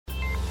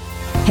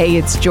Hey,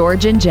 it's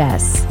George and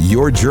Jess.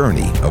 Your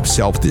journey of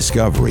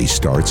self-discovery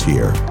starts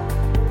here.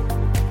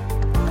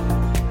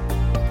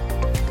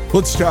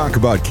 Let's talk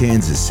about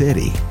Kansas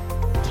City.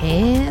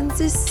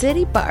 Kansas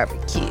City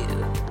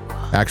barbecue.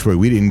 Actually,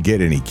 we didn't get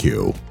any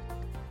Q.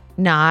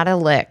 Not a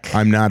lick.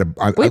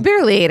 We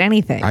barely ate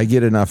anything. I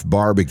get enough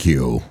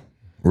barbecue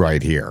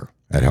right here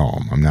at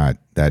home. I'm not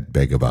that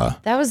big of a...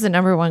 That was the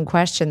number one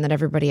question that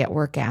everybody at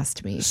work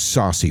asked me.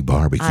 Saucy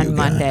barbecue on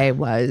guy. Monday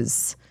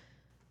was,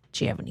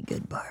 do you have any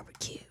good barbecue?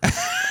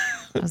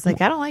 I was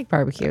like, I don't like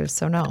barbecue,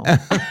 so no.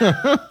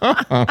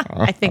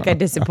 I think I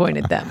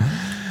disappointed them.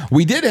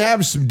 We did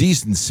have some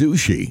decent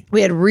sushi.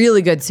 We had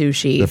really good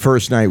sushi. The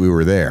first night we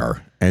were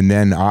there. And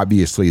then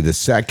obviously the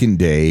second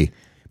day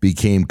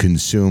became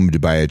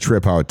consumed by a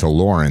trip out to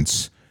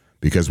Lawrence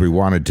because we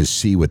wanted to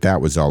see what that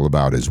was all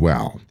about as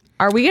well.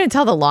 Are we going to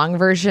tell the long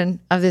version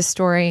of this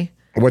story?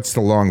 What's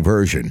the long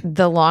version?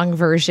 The long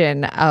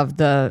version of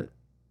the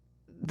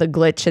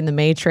glitch in the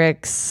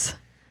Matrix.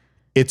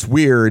 It's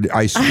weird.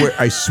 I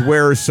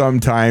swear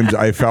sometimes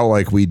I felt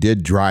like we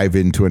did drive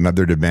into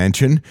another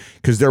dimension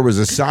because there was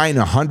a sign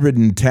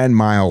 110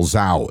 miles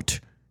out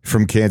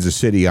from Kansas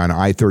City on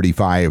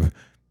I-35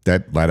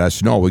 that let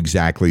us know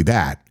exactly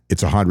that.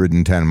 It's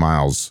 110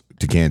 miles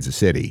to Kansas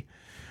City.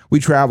 We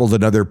traveled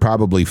another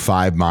probably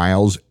 5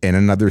 miles and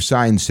another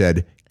sign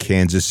said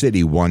Kansas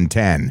City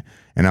 110.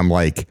 And I'm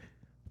like,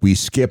 we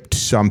skipped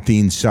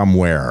something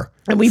somewhere.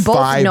 And we both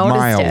 5 noticed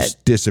miles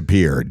it.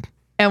 Disappeared.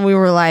 And we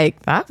were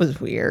like, that was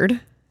weird.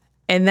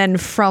 And then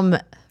from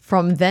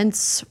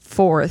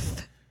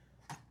thenceforth,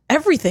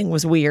 everything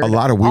was weird. A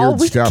lot of weird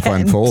stuff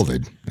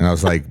unfolded. And I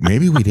was like,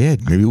 maybe we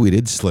did. Maybe we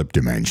did slip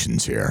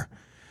dimensions here.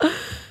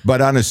 But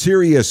on a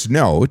serious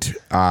note,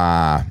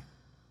 Kansas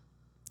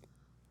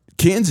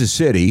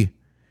City,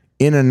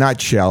 in a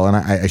nutshell, and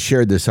I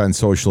shared this on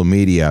social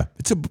media,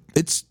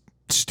 it's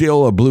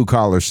still a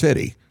blue-collar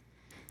city.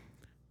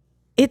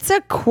 It's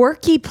a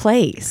quirky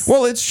place.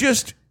 Well, it's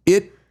just,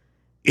 it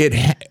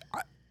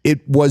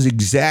was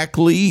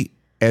exactly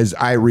as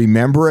I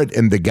remember it,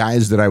 and the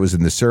guys that I was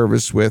in the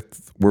service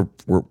with were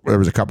there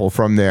was a couple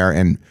from there,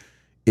 and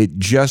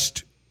it's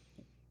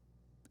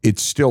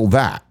still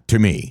that to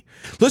me.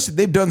 Listen,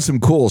 they've done some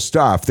cool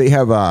stuff. They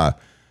have a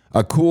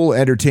cool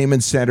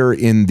entertainment center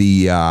in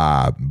the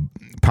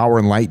Power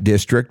and Light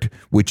District,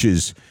 which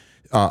is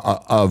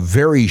a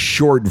very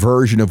short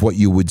version of what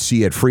you would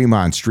see at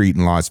Fremont Street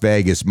in Las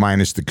Vegas,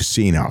 minus the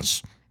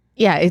casinos.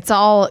 Yeah, it's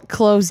all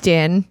closed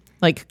in.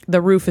 Like the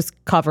roof is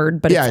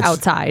covered, but it's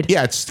outside.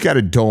 Yeah, it's got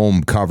a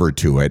dome cover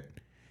to it.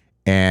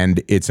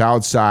 And it's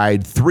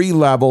outside, 3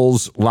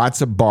 levels,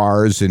 lots of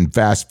bars and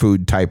fast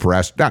food type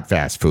not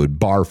fast food,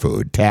 bar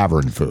food,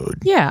 tavern food.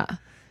 Yeah.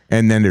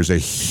 And then there's a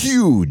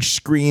huge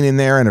screen in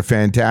there and a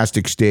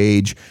fantastic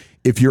stage.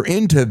 If you're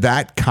into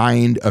that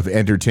kind of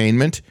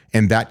entertainment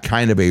and that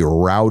kind of a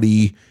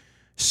rowdy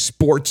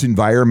sports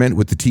environment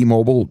with the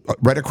T-Mobile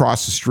right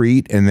across the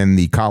street, and then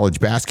the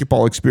college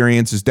basketball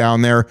experience is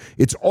down there.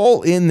 It's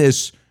all in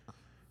this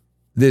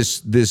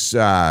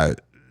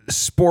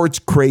sports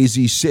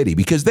crazy city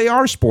because they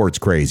are sports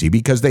crazy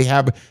because they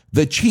have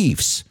the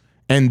Chiefs,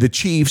 and the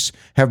Chiefs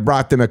have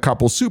brought them a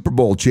couple Super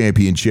Bowl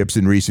championships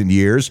in recent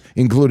years,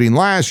 including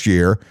last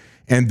year,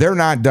 and they're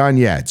not done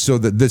yet. So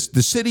the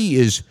city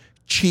is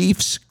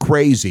Chiefs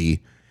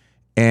crazy,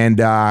 and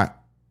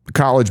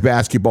college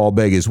basketball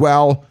big as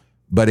well.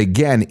 But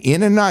again,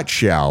 in a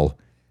nutshell,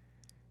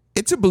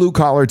 it's a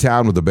blue-collar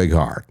town with a big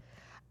heart.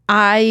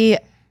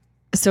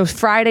 So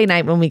Friday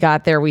night when we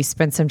got there, we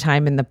spent some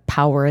time in the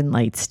Power and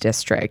Lights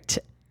District.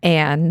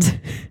 And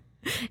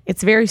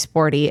it's very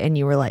sporty. And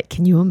you were like,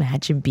 can you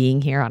imagine being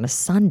here on a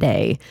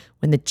Sunday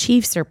when the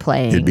Chiefs are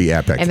playing? It'd be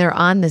epic. And they're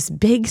on this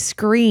big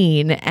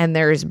screen and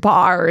there's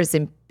bars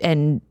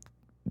and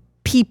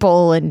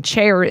people and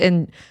chairs.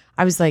 And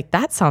I was like,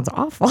 that sounds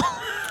awful.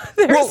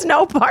 There's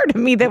no part of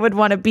me that would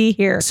want to be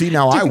here. See,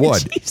 now I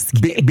would.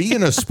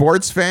 Being a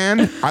sports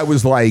fan, I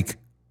was like,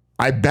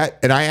 I bet.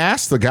 And I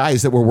asked the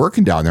guys that were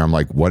working down there, I'm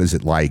like, what is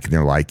it like? And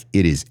they're like,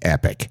 it is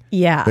epic.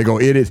 Yeah. They go,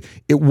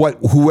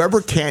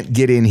 whoever can't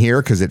get in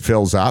here because it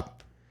fills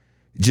up,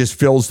 just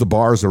fills the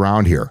bars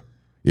around here.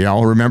 You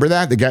know, remember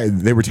that? The guy,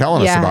 they were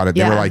telling us about it.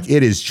 They were like,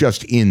 it is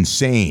just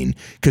insane.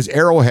 Because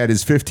Arrowhead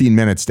is 15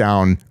 minutes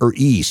down or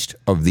east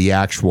of the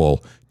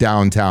actual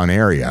downtown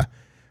area.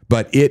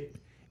 But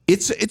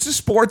it's a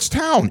sports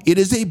town. It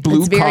is a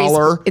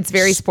blue-collar it's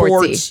very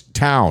sports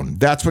town.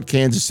 That's what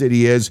Kansas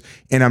City is.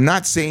 And I'm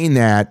not saying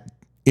that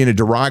in a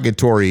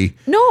derogatory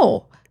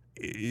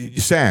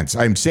sense.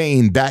 I'm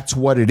saying that's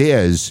what it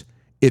is.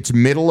 It's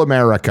middle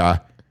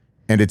America,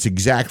 and it's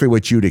exactly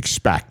what you'd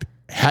expect.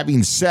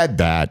 Having said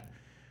that,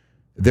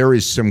 there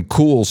is some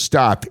cool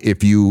stuff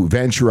if you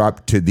venture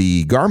up to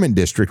the Garment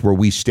District where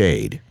we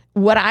stayed.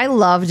 What I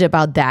loved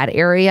about that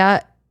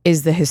area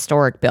is the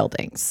historic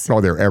buildings. Oh,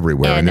 they're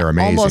everywhere, and they're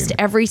amazing. Almost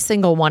every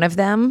single one of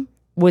them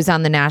was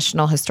on the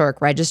National Historic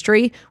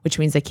Registry, which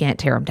means they can't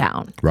tear them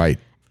down. Right.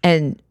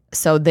 And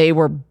so they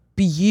were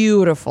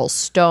beautiful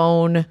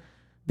stone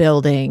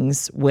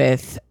buildings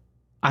with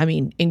I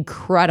mean,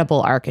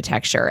 incredible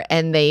architecture.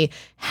 And they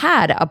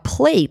had a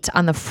plate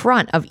on the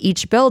front of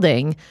each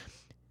building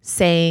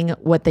saying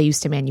what they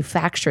used to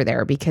manufacture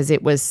there, because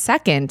it was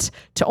second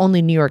to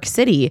only New York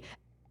City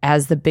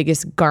as the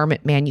biggest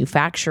garment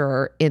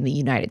manufacturer in the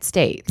United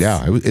States.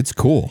 Yeah, it's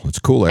cool. It's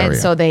a cool area. And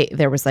so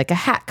there was like a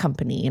hat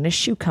company and a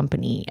shoe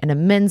company and a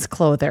men's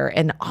clother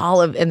and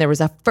there was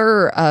a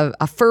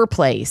fur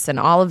place and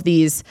all of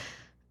these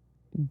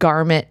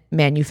garment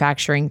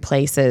manufacturing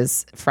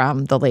places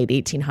from the late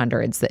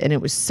 1800s. And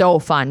it was so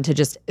fun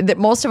to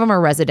most of them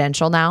are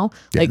residential now,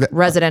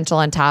 residential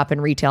on top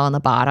and retail on the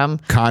bottom.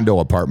 Condo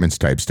apartments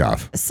type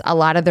stuff. A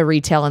lot of the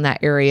retail in that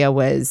area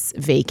was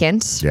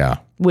vacant. Yeah.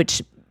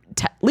 Which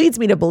leads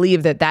me to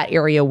believe that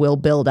area will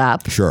build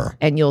up. Sure.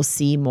 And you'll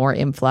see more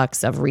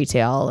influx of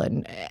retail.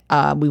 And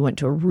we went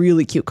to a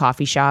really cute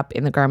coffee shop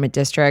in the garment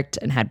district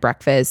and had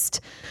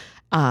breakfast.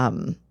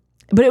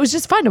 But it was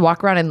just fun to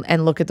walk around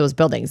and look at those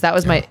buildings. That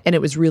was and it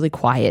was really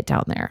quiet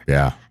down there.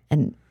 Yeah.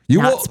 And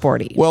not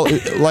sporty. Well,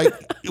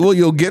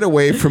 you'll get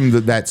away from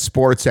that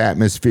sports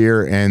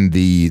atmosphere and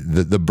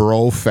the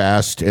bro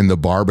fest and the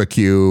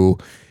barbecue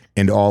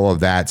and all of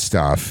that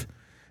stuff,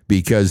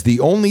 because the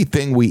only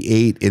thing we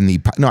ate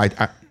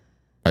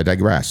I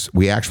digress.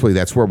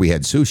 That's where we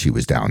had sushi,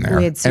 was down there.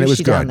 We had sushi and it was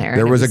good. down there.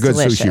 There was a good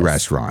delicious sushi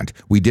restaurant.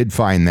 We did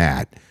find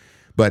that.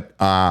 But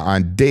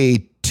on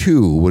day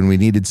 2, when we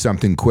needed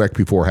something quick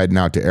before heading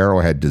out to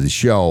Arrowhead to the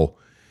show,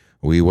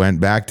 we went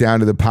back down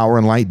to the Power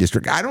and Light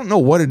District. I don't know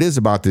what it is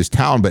about this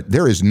town, but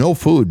there is no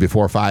food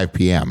before 5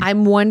 p.m.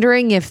 I'm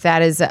wondering if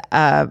that is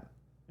a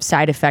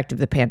side effect of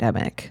the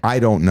pandemic. I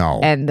don't know.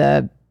 And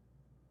the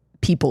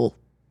people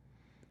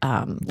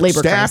labor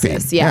staffing.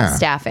 crisis. Yeah,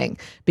 staffing.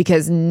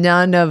 Because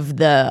none of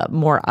the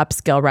more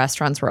upscale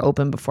restaurants were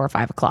open before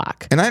 5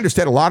 o'clock. And I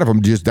understand a lot of them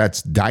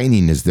that's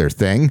dining is their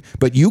thing.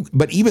 But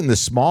even the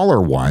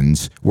smaller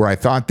ones where I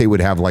thought they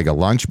would have like a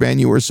lunch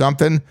menu or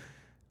something,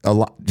 a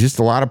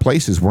lot of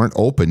places weren't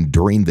open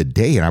during the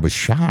day, and I was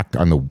shocked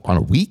on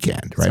a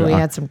weekend. Right? So we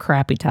had some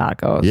crappy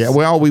tacos. Yeah,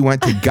 well, we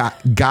went to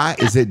Guy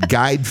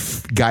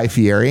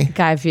Fieri?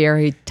 Guy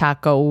Fieri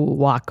Taco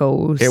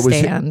Waco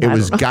stand. It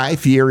was Guy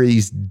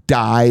Fieri's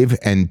dive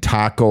and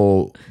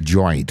taco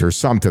joint or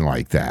something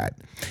like that,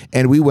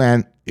 and we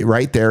went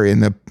right there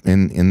in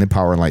the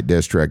Power and Light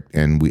District,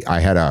 and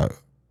I had a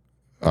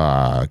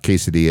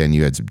quesadilla, and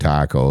you had some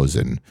tacos,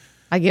 and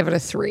I give it a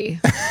 3.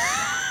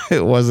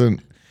 It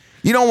wasn't.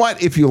 You know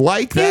what? If you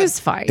like that, it was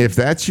fine. If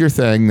that's your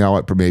thing,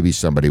 maybe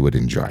somebody would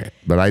enjoy it.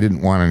 But I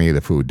didn't want any of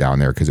the food down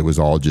there because it was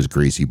all just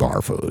greasy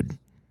bar food.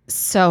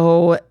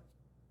 So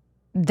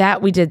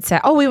that we did say,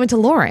 we went to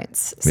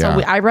Lawrence. So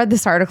I read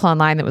this article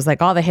online that was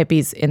like all the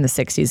hippies in the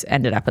 60s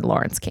ended up in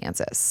Lawrence,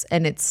 Kansas.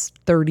 And it's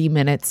 30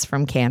 minutes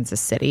from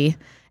Kansas City.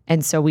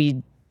 And so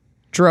we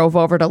drove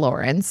over to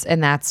Lawrence,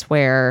 and that's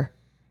where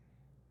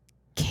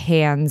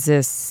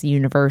Kansas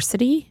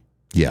University.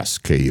 Yes,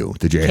 KU,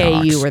 the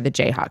Jayhawks. KU, where the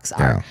Jayhawks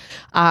are.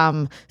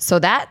 Yeah. So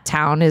that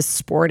town is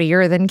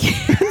sportier than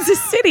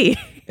Kansas City.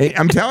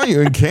 I'm telling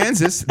you, in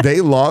Kansas, they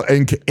love,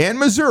 and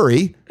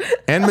Missouri,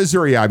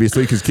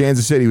 obviously, because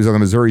Kansas City was on the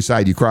Missouri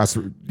side. You cross,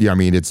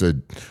 it's a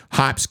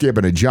hop, skip,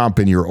 and a jump,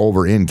 and you're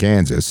over in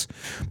Kansas.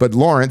 But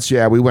Lawrence,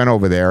 we went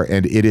over there,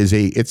 and it's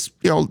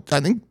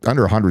I think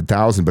under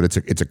 100,000, but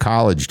it's a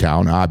college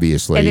town,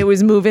 obviously. And it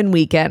was move-in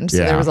weekend, so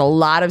there was a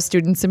lot of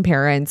students and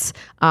parents.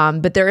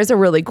 But there is a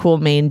really cool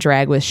main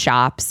drag with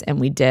shops, and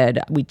we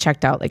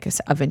checked out like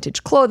a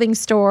vintage clothing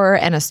store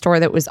and a store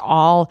that was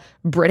all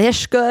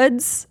British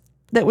goods.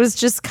 That was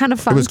just kind of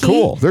funky. It was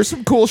cool. There's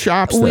some cool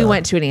shops there. We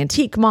went to an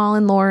antique mall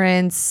in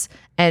Lawrence,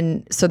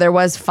 and so there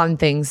was fun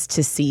things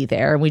to see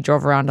there. And we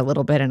drove around a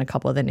little bit in a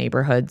couple of the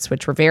neighborhoods,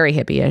 which were very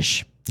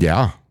hippie-ish.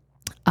 Yeah.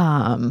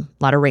 A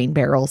lot of rain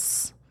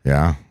barrels.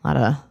 Yeah. A lot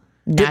of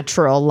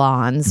natural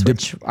lawns,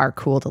 which are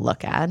cool to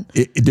look at.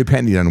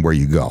 Depending on where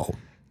you go.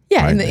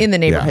 Yeah, right? in the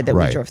neighborhood that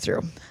we drove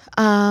through.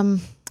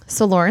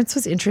 So Lawrence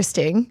was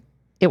interesting.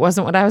 It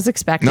wasn't what I was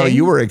expecting. No,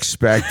 you were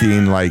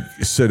expecting like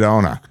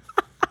Sedona.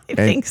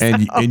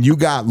 And you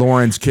got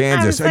Lawrence,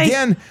 Kansas.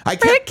 Again, I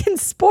kept freaking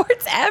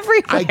sports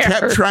everywhere. I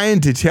kept trying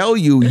to tell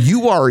you,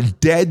 you are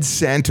dead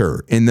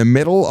center in the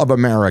middle of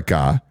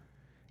America,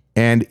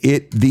 and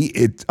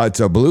it's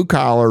a blue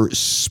collar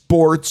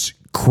sports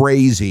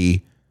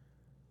crazy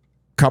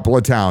couple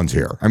of towns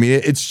here. I mean,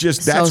 it's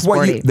just that's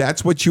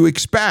what you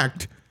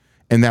expect,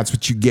 and that's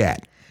what you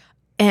get.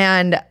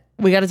 And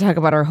we got to talk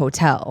about our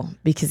hotel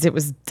because it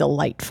was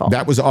delightful.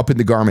 That was up in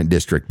the garment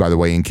district, by the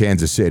way, in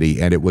Kansas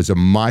City. And it was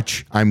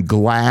I'm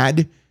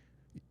glad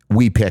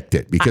we picked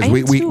it because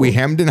we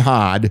hemmed and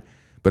hawed,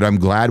 but I'm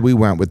glad we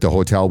went with the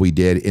hotel we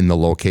did in the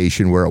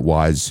location where it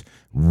was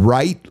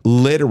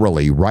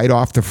literally right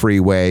off the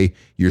freeway.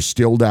 You're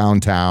still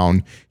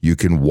downtown. You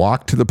can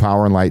walk to the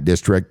Power and Light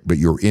District, but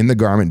you're in the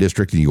garment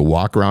district and you can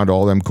walk around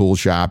all them cool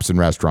shops and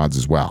restaurants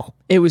as well.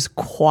 It was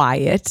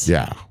quiet.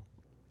 Yeah.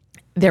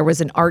 There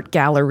was an art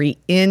gallery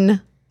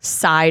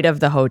inside of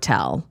the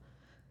hotel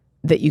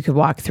that you could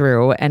walk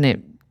through,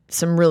 and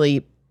some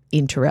really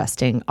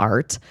interesting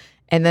art.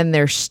 And then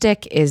their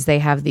shtick is they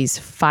have these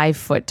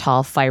 5-foot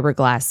tall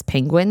fiberglass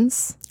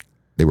penguins.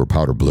 They were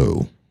powder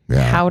blue.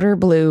 Yeah. Powder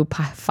blue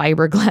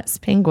fiberglass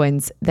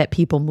penguins that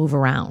people move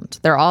around.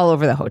 They're all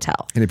over the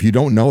hotel. And if you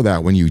don't know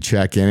that when you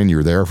check in and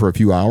you're there for a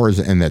few hours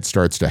and that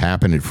starts to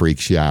happen, it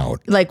freaks you out.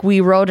 Like we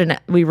rode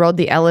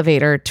the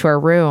elevator to our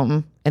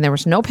room and there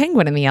was no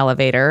penguin in the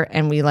elevator,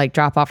 and we like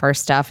drop off our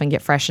stuff and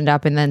get freshened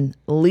up and then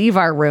leave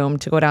our room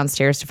to go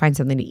downstairs to find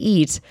something to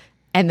eat.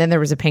 And then there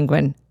was a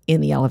penguin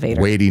in the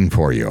elevator waiting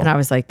for you. And I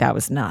was like, that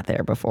was not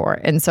there before.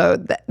 And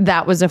so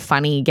that was a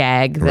funny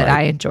gag that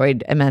I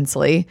enjoyed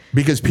immensely.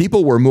 Because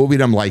people were moving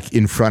them like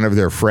in front of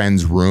their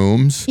friends'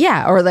 rooms.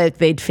 Yeah. Or like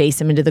they'd face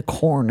them into the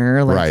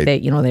corner. Like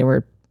they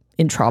were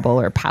in trouble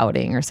or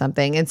pouting or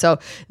something. And so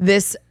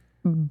this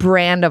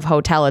brand of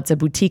hotel, it's a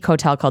boutique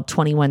hotel called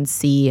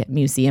 21C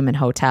Museum and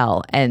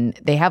Hotel. And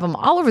they have them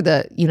all over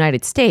the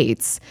United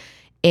States.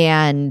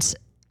 And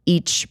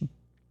each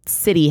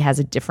city has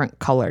a different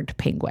colored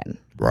penguin.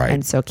 Right.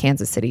 And so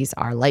Kansas City's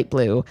are light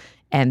blue,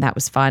 and that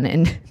was fun.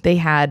 And they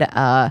had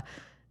a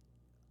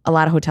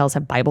lot of hotels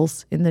have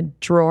Bibles in the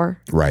drawer.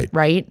 Right.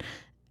 Right.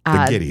 The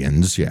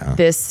Gideons, yeah.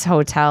 This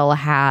hotel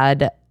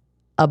had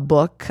a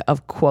book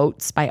of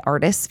quotes by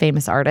artists,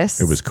 famous artists.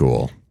 It was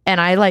cool.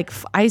 And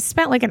I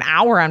spent like an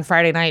hour on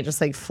Friday night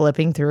just like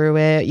flipping through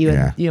it.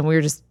 We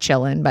were just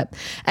chilling. But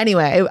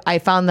anyway, I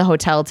found the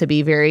hotel to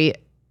be very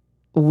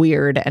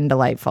weird and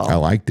delightful. I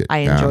liked it. I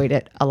enjoyed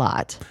it a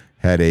lot.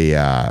 Had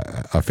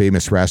a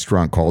famous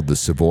restaurant called the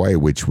Savoy,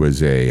 which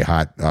was a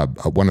hot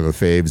one of the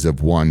faves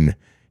of one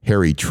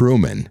Harry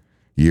Truman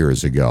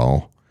years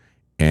ago,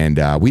 and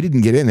we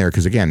didn't get in there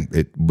because again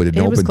it didn't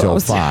open until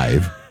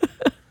 5.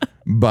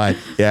 But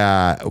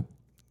I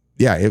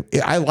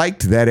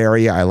liked that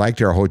area. I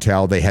liked our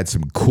hotel. They had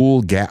some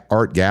cool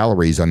art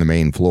galleries on the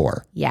main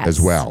floor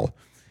as well,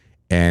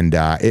 and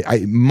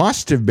it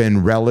must have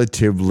been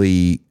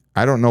relatively.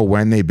 I don't know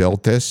when they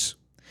built this.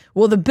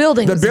 Well, the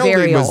building was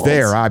very was old,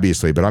 there,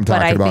 obviously, but I'm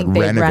talking about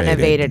renovating. They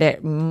renovated it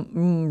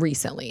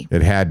recently.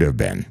 It had to have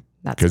been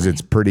because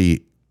it's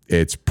pretty.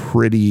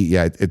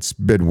 It's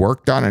been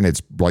worked on and it's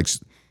like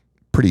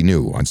pretty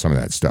new on some of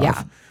that stuff.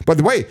 Yeah. By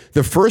the way,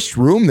 the first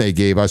room they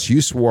gave us,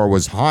 you swore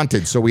was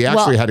haunted, so we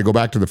actually had to go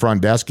back to the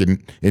front desk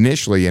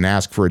initially and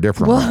ask for a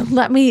different room.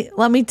 Let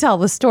me tell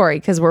the story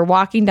because we're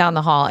walking down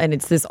the hall and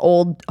it's this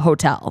old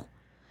hotel.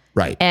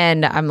 Right.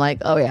 And I'm like,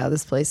 oh yeah,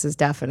 this place is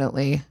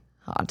definitely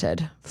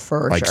haunted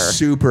for like sure.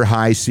 Super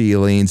high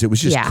ceilings. It was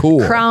just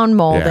cool. Crown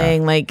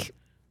molding, like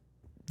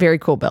very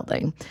cool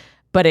building.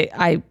 But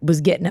I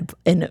was getting a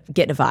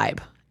vibe.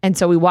 And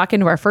so we walk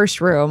into our first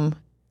room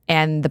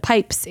and the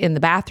pipes in the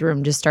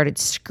bathroom just started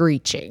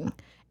screeching.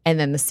 And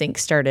then the sink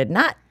started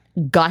not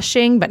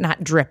gushing, but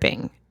not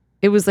dripping.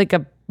 It was like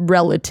a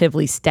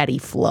relatively steady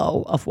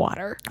flow of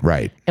water.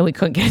 Right. And we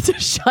couldn't get it to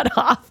shut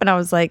off. And I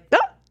was like, oh,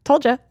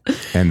 told you.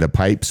 And the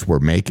pipes were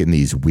making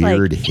these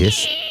weird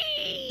hiss.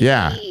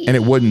 Yeah, and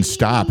it wouldn't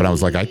stop. And I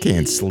was like, I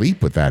can't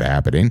sleep with that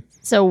happening.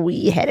 So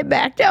we headed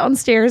back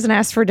downstairs and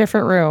asked for a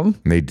different room.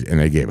 And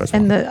they gave us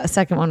one. And the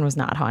second one was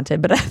not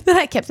haunted. But then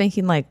I kept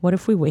thinking, like, what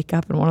if we wake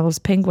up and one of those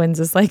penguins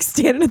is like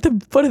standing at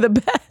the foot of the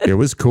bed? It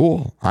was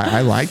cool.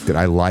 I liked it.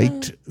 I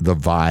liked the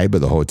vibe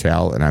of the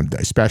hotel and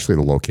especially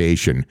the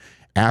location.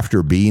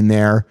 After being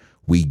there,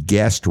 we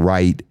guessed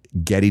right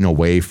getting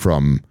away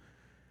from,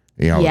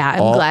 Yeah,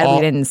 I'm glad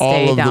we didn't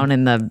stay down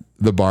in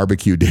the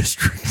barbecue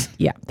district.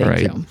 Yeah, thank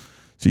you.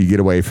 So you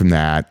get away from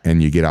that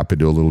and you get up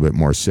into a little bit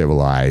more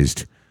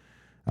civilized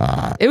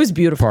it was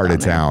beautiful part of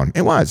town.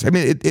 It was. I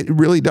mean, it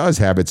really does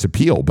have its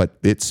appeal, but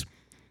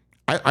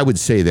I would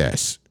say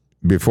this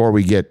before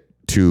we get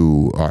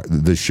to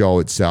the show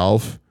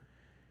itself.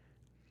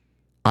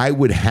 I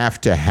would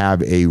have to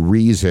have a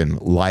reason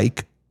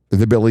like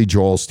the Billy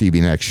Joel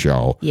Stevie Nicks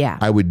show. Yeah.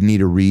 I would need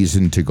a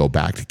reason to go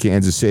back to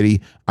Kansas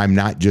City. I'm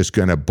not just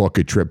going to book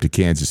a trip to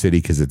Kansas City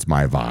because it's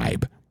my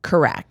vibe.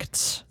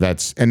 Correct.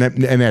 That's not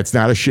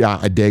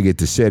a dig at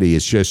the city.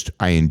 It's just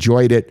I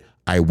enjoyed it.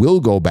 I will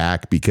go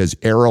back because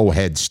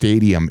Arrowhead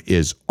Stadium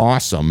is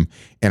awesome,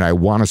 and I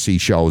want to see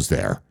shows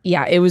there.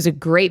 Yeah, it was a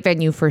great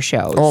venue for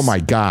shows. Oh my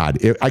God!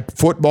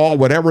 Football,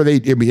 whatever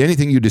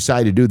anything you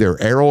decide to do there,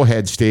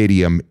 Arrowhead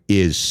Stadium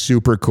is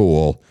super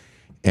cool,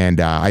 and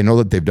I know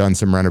that they've done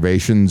some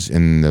renovations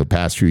in the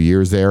past few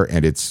years there,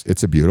 and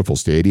it's a beautiful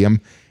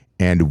stadium.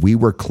 And we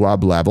were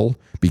club level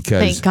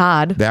because thank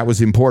God. That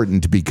was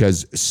important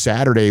because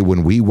Saturday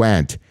when we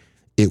went,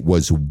 it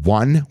was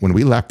when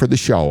we left for the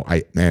show,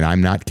 and I'm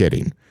not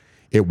kidding,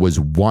 it was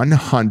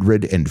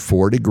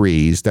 104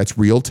 degrees. That's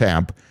real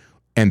temp.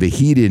 And the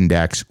heat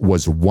index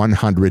was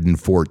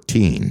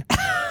 114.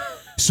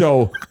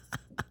 So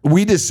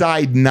we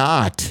decide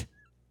not,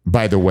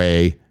 by the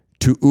way,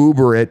 to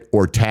Uber it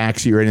or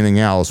taxi or anything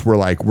else.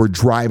 We're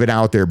driving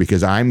out there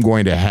because I'm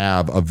going to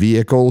have a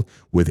vehicle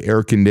with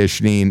air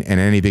conditioning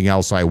and anything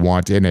else I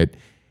want in it.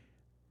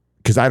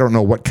 Because I don't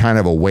know what kind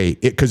of a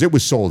wait, because it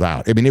was sold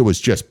out. I mean, it was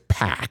just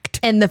packed.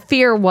 And the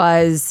fear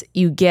was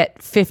you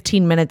get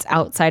 15 minutes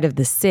outside of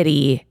the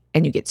city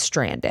and you get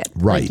stranded.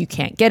 Right. Like you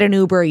can't get an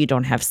Uber. You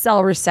don't have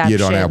cell reception. You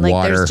don't have like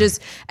water. There's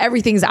just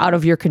everything's out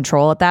of your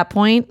control at that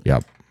point.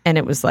 Yep. And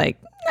it was like,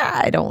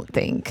 I don't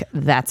think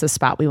that's a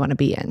spot we want to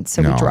be in.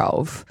 So we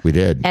drove. We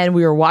did. And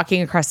we were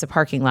walking across the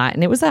parking lot,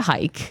 and it was a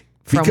hike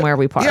from where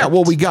we parked. Yeah,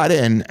 well, we got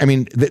in. I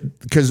mean,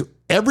 because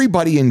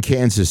everybody in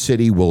Kansas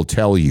City will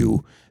tell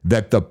you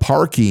that the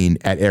parking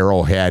at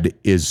Arrowhead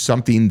is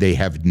something they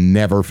have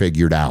never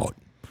figured out.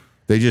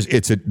 They just,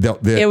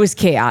 it was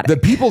chaotic. The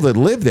people that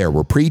live there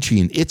were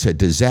preaching it's a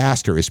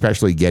disaster,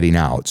 especially getting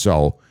out.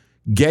 So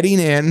getting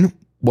in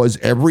was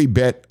every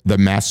bit the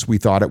mess we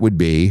thought it would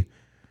be.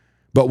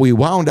 But we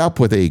wound up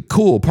with a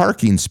cool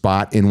parking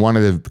spot in one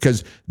of the,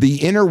 because the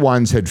inner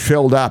ones had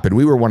filled up and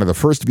we were one of the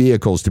first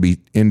vehicles to be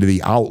into the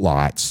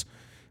outlots,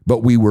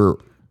 but we were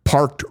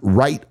parked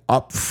right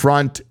up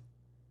front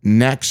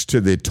next to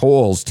the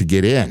tolls to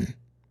get in.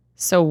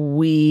 So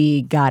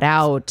we got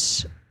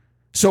out.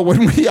 So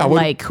when we,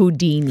 like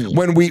Houdini.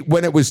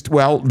 When it was,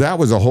 well, that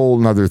was a whole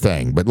nother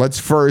thing, but let's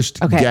first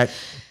get.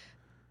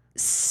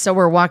 So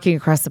we're walking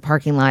across the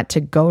parking lot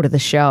to go to the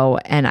show,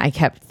 and I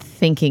kept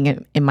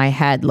thinking in my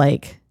head,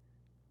 like,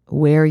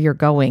 where you're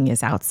going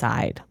is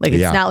outside. Like,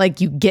 it's not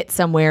like you get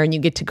somewhere and you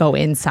get to go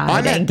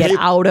inside and get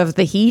out of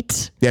the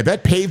heat. Yeah,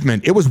 that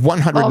pavement, it was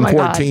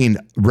 114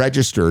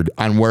 registered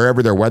on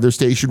wherever their weather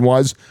station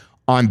was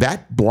on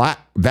that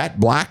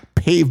black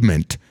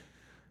pavement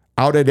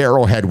out at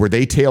Arrowhead where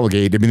they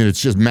tailgate. I mean,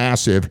 it's just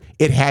massive.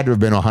 It had to have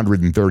been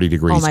 130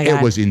 degrees. Oh my God.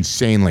 It was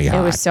insanely hot.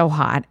 It was so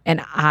hot.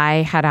 And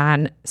I had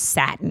on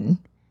satin,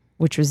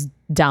 which was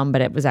dumb, but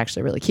it was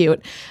actually really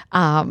cute.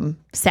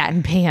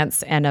 Satin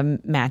pants and a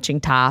matching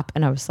top.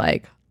 And I was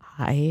like,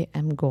 I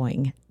am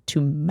going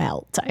to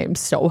melt. I am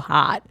so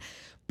hot.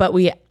 But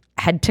we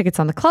had tickets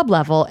on the club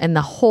level, and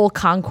the whole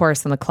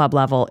concourse on the club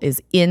level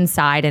is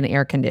inside and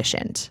air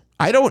conditioned.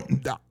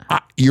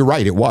 You're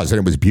right. It was. And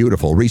it was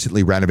beautiful.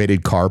 Recently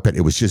renovated carpet.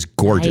 It was just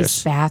gorgeous.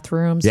 Nice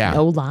bathrooms,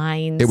 no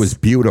lines. It was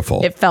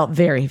beautiful. It felt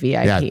very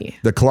VIP. Yeah,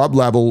 the club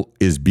level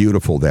is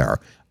beautiful there.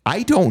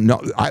 I don't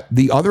know.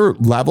 The other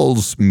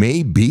levels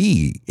may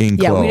be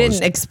enclosed. Yeah, we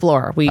didn't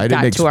explore. We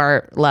got to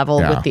our level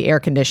with the air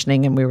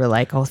conditioning, and we were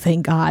like, oh,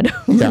 thank God.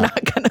 We're not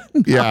going to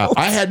melt. Yeah,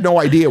 I had no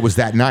idea it was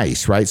that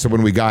nice, right? So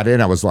when we got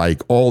in, I was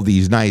like, all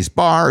these nice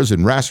bars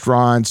and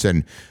restaurants,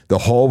 and the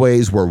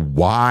hallways were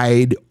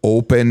wide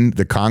open,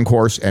 the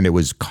concourse, and it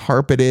was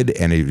carpeted,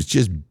 and it was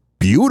just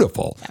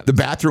beautiful. The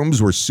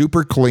bathrooms were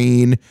super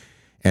clean,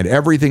 and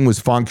everything was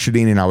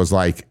functioning, and I was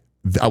like,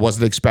 I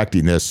wasn't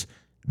expecting this.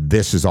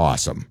 This is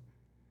awesome.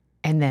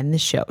 And then the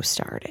show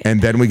started.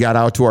 And then we got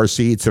out to our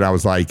seats, and I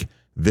was like,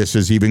 this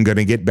is even going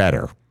to get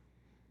better.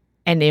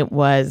 And it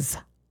was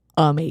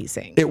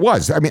amazing. It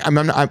was. I mean,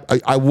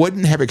 I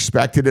wouldn't have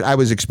expected it. I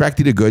was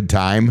expecting a good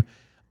time.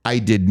 I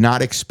did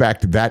not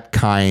expect that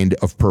kind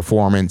of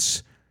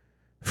performance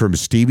from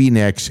Stevie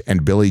Nicks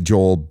and Billy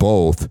Joel,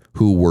 both,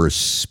 who were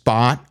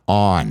spot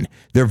on.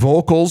 Their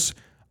vocals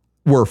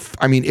were,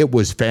 I mean, it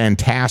was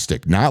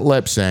fantastic, not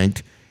lip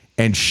synced.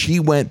 And she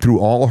went through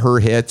all her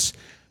hits,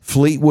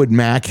 Fleetwood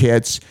Mac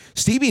hits.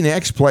 Stevie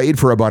Nicks played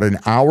for about an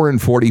hour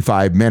and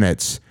 45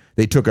 minutes.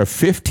 They took a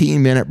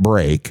 15-minute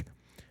break.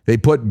 They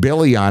put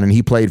Billy on, and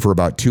he played for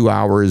about 2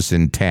 hours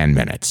and 10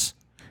 minutes.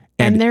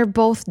 And they're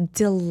both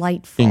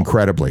delightful.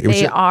 Incredibly.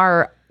 They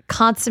are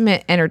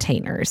consummate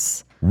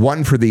entertainers.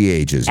 One for the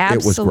ages.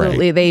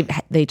 Absolutely. It was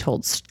great. They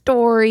told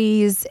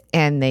stories,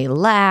 and they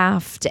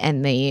laughed,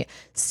 and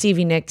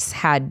Stevie Nicks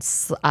had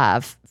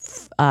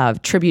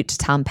tribute to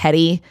Tom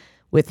Petty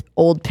with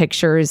old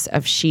pictures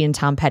of she and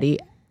Tom Petty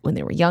when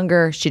they were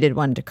younger. She did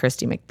one to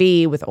Christy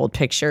McVie with old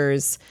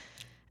pictures.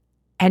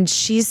 And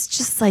she's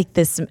just like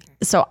this.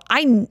 So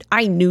I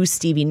knew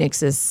Stevie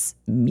Nicks'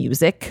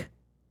 music,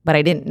 but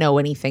I didn't know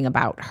anything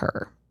about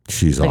her.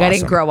 She's awesome. I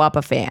didn't grow up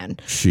a fan.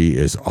 She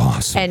is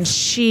awesome. And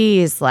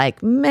she's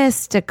like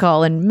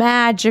mystical and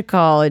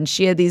magical. And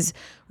she had these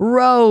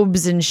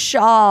robes and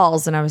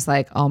shawls. And I was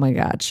like, oh my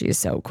God, she is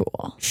so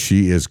cool.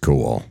 She is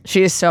cool.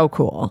 She is so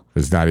cool.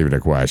 There's not even a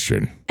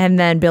question. And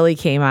then Billy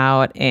came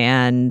out,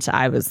 and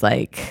I was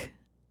like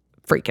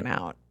freaking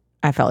out.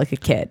 I felt like a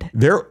kid.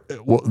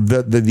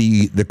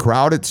 The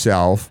crowd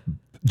itself,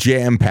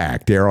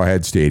 jam-packed,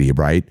 Arrowhead Stadium,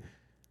 right?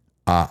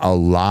 A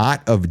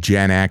lot of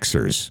Gen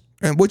Xers,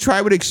 which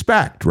I would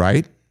expect,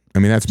 right? I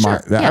mean, that's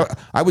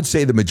I would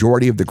say the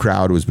majority of the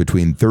crowd was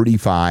between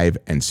 35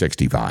 and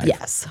 65.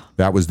 Yes.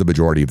 That was the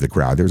majority of the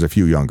crowd. There was a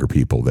few younger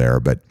people there,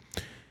 but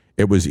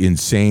it was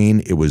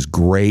insane. It was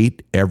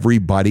great.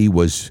 Everybody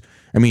was,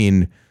 I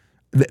mean,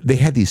 they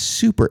had these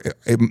super,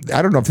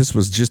 I don't know if this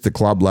was just the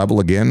club level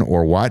again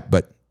or what,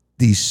 but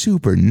these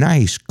super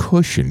nice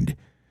cushioned,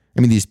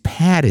 I mean, these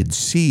padded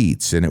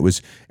seats, and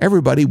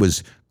everybody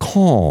was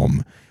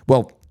calm.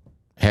 Well,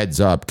 heads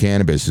up,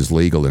 cannabis is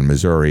legal in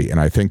Missouri, and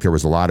I think there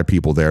was a lot of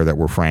people there that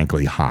were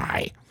frankly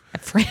high.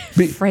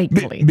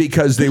 Frankly,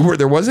 because it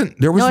was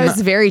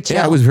very chill.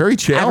 Yeah, it was very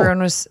chill.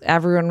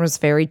 Everyone was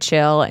very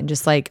chill and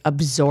just like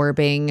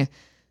absorbing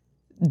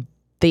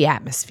the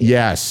atmosphere.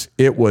 Yes,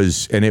 it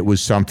was, and it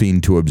was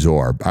something to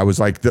absorb. I was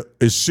like,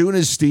 as soon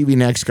as Stevie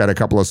Nicks got a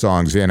couple of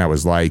songs in, I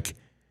was like,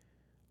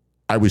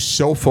 I was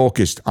so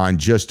focused on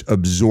just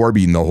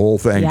absorbing the whole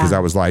thing because I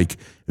was like,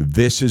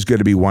 this is going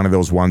to be one of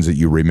those ones that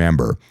you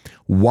remember.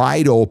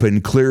 Wide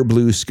open, clear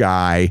blue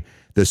sky.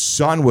 The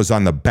sun was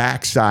on the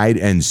backside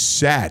and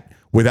set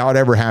without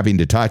ever having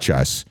to touch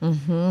us.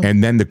 Mm-hmm.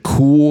 And then the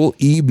cool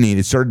evening,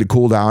 it started to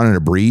cool down and a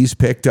breeze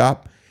picked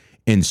up.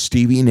 And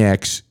Stevie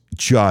Nicks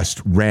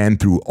just ran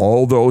through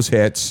all those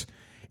hits.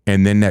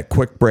 And then that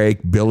quick break,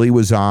 Billy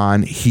was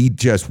on.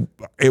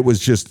 It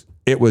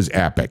was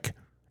epic.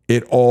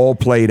 It all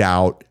played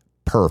out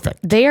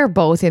perfect. They are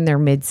both in their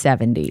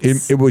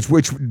mid-70s.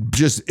 Which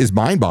just is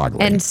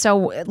mind-boggling. And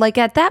so, like,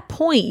 at that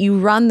point, you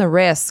run the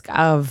risk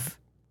of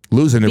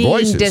losing their being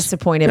voices.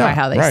 disappointed by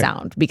how they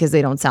sound because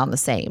they don't sound the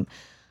same.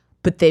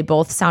 But they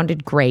both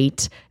sounded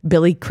great.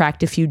 Billy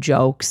cracked a few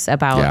jokes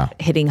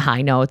about hitting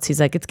high notes.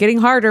 He's like, it's getting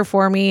harder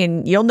for me,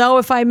 and you'll know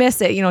if I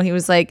miss it. You know, he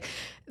was like,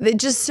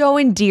 just so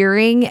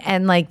endearing,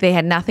 and like they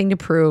had nothing to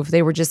prove.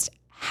 They were just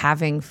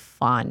having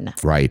fun.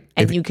 Right.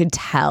 And you could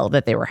tell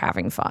that they were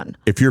having fun.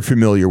 If you're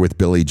familiar with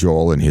Billy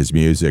Joel and his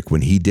music,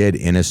 when he did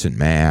Innocent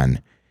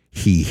Man,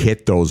 he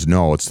hit those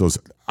notes.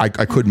 I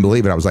couldn't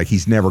believe it. I was like,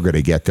 he's never going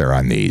to get there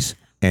on these.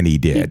 And he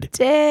did.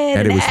 He did.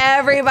 And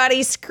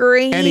everybody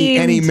screamed. And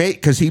he made,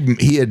 because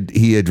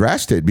he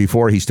addressed it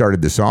before he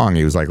started the song.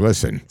 He was like,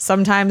 listen.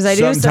 Sometimes I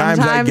do,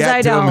 sometimes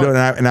I don't.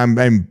 And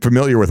I'm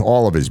familiar with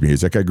all of his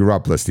music. I grew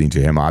up listening to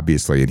him,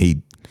 obviously. And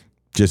he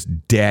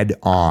just dead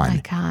on. Oh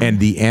my God.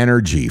 And the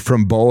energy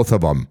from both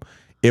of them.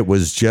 It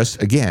was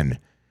just, again,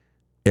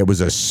 it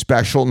was a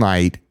special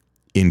night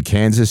in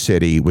Kansas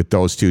City with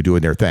those two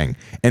doing their thing.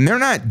 And they're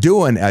not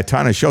doing a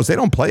ton of shows. They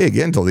don't play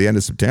again until the end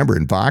of September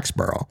in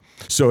Foxborough.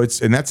 So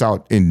that's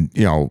out in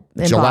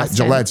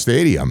Gillette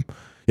Stadium.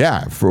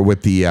 Yeah,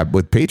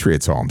 with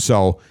Patriots home.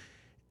 So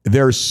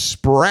they're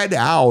spread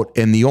out,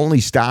 and the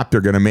only stop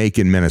they're going to make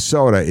in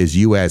Minnesota is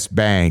US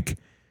Bank.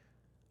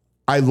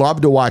 I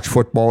love to watch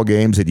football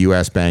games at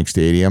US Bank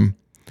Stadium,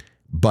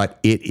 but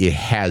it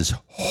has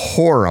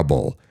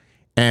horrible,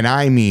 and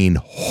I mean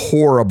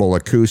horrible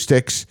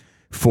acoustics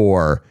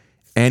for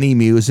any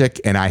music.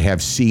 And I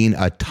have seen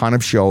a ton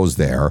of shows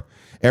there.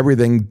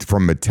 Everything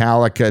from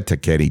Metallica to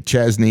Kenny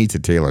Chesney to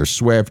Taylor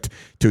Swift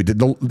to the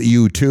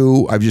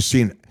U2. I've just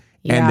seen,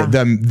 and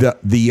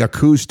the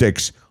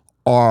acoustics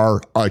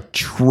are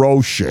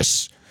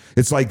atrocious.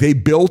 It's like they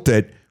built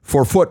it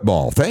for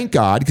football. Thank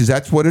God, because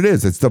that's what it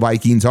is. It's the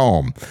Vikings'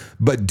 home.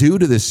 But due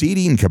to the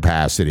seating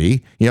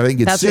capacity, they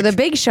get where the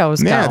big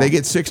shows go. Yeah, they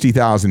get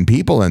 60,000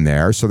 people in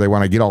there, so they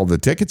want to get all the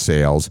ticket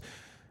sales.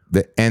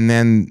 And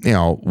then,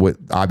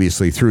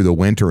 obviously through the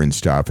winter and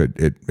stuff,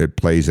 it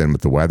plays in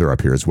with the weather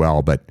up here as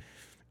well. But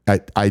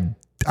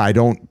I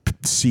don't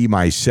see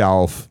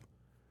myself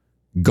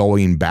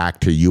going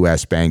back to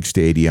US Bank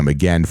Stadium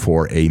again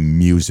for a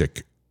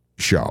music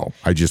show.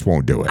 I just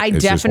won't do it. I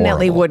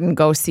definitely wouldn't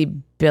go see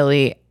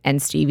Billy and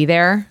Stevie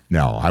there.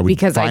 No, I would,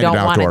 because I don't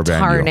want to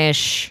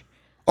tarnish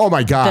oh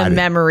my God, the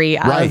memory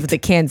of the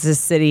Kansas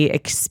City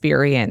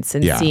experience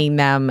and seeing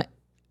them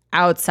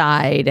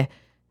outside.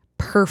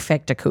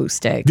 Perfect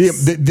acoustics.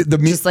 The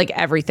just like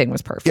everything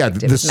was perfect. Yeah,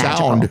 the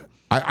sound.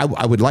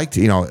 I would like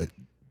to,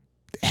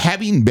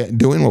 having been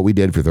doing what we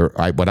did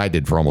what I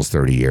did for almost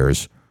 30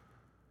 years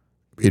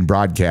in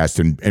broadcast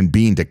and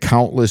being to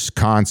countless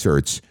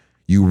concerts,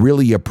 you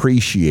really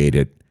appreciate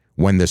it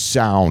when the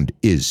sound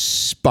is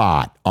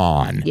spot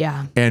on.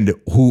 Yeah. And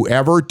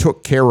whoever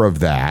took care of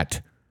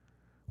that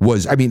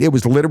it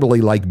was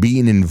literally like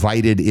being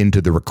invited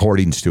into the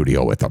recording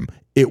studio with them.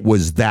 It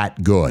was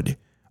that good.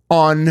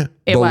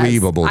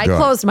 Unbelievable. I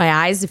closed my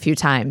eyes a few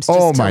times.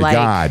 Oh my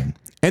God.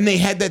 And they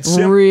had that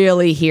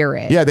really hear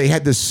it. Yeah, they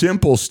had the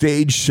simple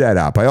stage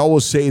setup. I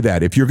always say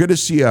that if you're going to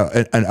see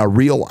a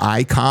real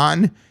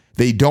icon,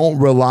 they don't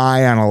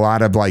rely on a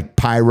lot of like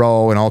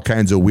pyro and all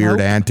kinds of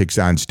weird antics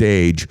on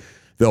stage.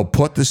 They'll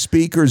put the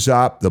speakers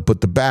up, they'll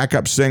put the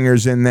backup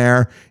singers in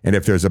there, and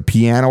if there's a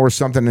piano or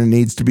something that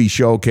needs to be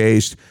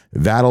showcased,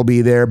 that'll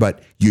be there.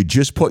 But you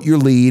just put your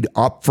lead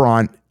up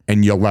front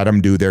and you let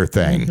them do their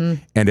thing.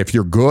 Mm-hmm. And if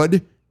you're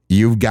good,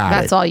 you've got it.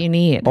 That's all you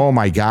need. Oh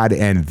my God.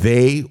 And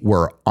they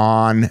were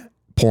on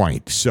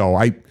point. So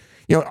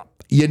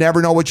you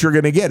never know what you're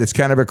going to get. It's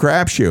kind of a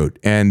crapshoot.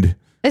 And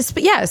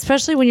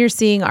especially when you're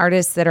seeing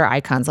artists that are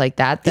icons like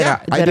that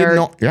are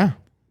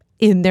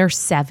in their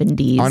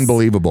 70s.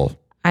 Unbelievable.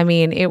 I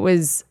mean, it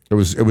was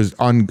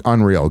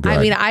unreal good.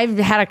 I mean, I've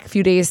had a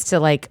few days to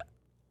like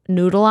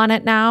noodle on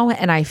it now,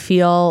 and I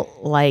feel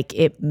like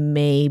it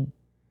may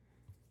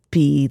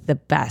be the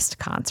best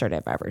concert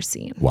I've ever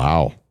seen.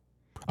 Wow.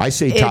 I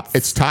say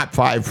it's top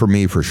 5 for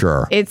me for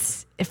sure.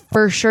 It's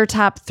for sure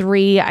top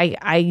 3.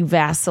 I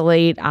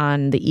vacillate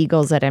on the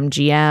Eagles at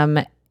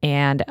MGM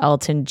and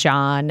Elton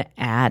John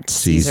at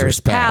Caesar's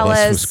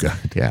Palace. Was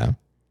good. Yeah.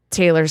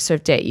 Taylor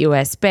Swift at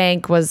US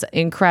Bank was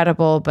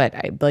incredible, but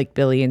I like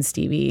Billy and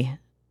Stevie.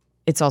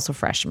 It's also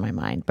fresh in my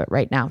mind. But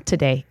right now,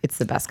 today, it's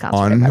the best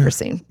concert I've ever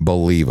seen.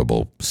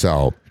 Unbelievable.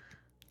 So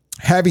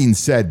having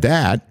said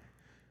that,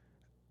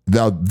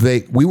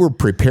 we were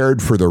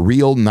prepared for the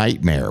real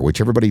nightmare,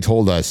 which everybody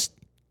told us,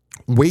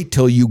 wait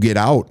till you get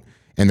out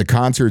and the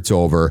concert's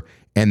over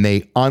and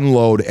they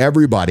unload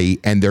everybody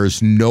and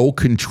there's no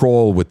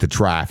control with the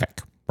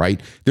traffic,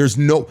 right? There's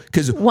no,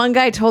 because one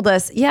guy told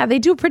us, yeah, they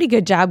do a pretty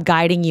good job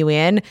guiding you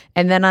in.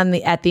 And then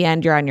at the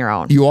end, you're on your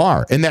own. You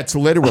are. And that's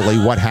literally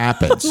what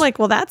happens. I'm like,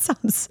 well, that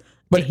sounds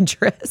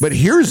dangerous. But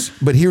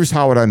here's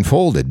how it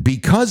unfolded.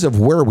 Because of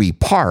where we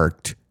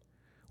parked,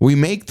 we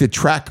make the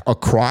trek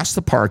across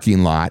the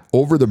parking lot,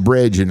 over the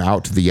bridge and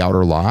out to the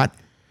outer lot.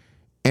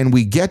 And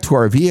we get to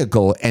our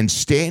vehicle, and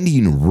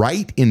standing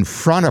right in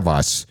front of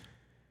us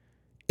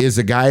is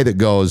a guy that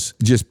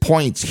just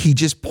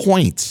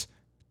points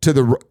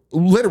to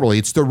literally,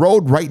 it's the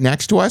road right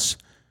next to us.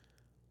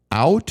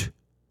 Out.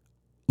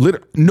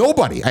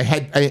 Nobody.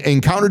 I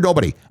encountered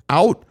nobody.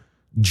 Out,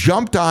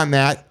 jumped on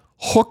that,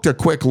 hooked a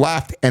quick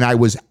left, and I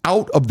was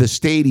out of the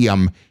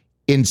stadium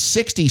in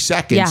 60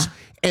 seconds. Yeah.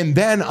 And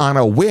then on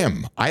a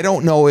whim, I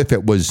don't know if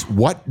it was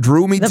what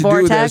drew me to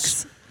do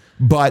this,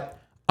 but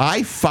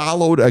I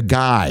followed a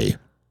guy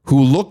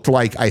who looked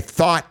like I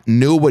thought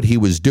knew what he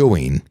was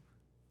doing,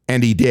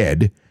 and he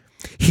did.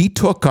 He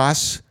took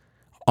us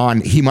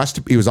on, he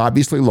was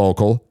obviously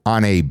local,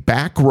 on a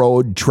back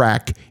road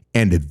trek,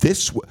 and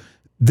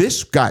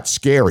this got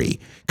scary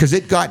because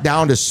it got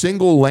down to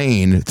single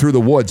lane through the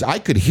woods. I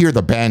could hear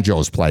the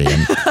banjos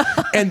playing.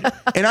 and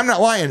I'm not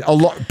lying.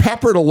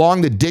 Peppered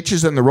along the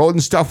ditches and the road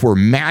and stuff were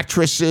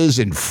mattresses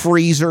and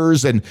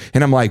freezers. And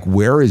I'm like,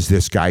 where is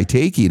this guy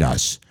taking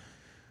us?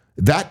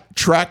 That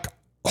trek,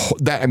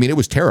 it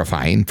was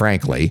terrifying,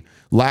 frankly,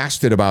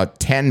 lasted about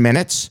 10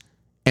 minutes.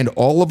 And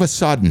all of a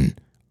sudden,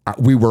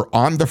 we were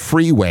on the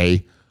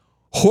freeway,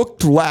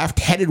 hooked left,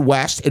 headed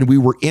west, and we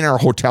were in our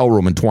hotel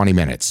room in 20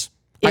 minutes.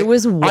 It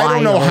was wild. I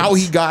don't know how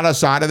he got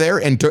us out of there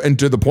and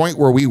to the point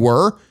where we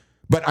were,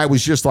 but I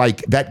was just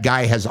like, that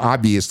guy has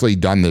obviously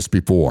done this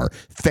before.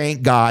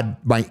 Thank God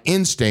my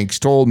instincts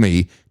told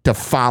me to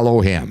follow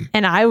him.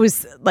 And I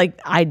was like,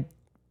 I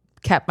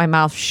kept my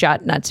mouth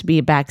shut not to be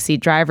a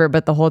backseat driver,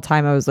 but the whole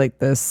time I was like,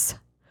 this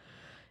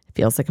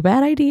feels like a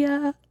bad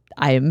idea.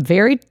 I am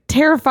very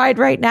terrified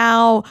right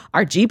now.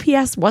 Our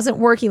GPS wasn't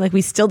working. Like,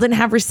 we still didn't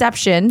have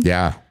reception.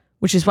 Yeah.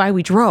 Which is why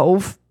we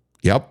drove.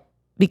 Yep.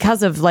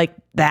 Because of like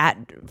that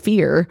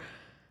fear.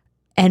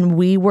 And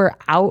we were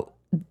out,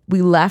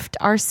 we left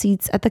our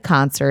seats at the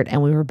concert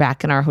and we were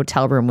back in our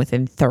hotel room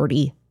within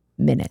 30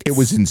 minutes. It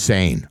was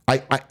insane.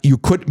 You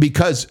couldn't,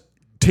 because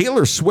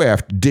Taylor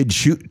Swift did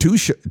shoot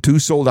two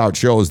sold out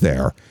shows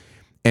there.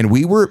 And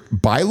we were,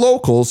 by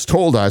locals,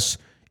 told us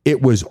it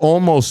was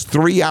almost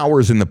 3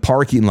 hours in the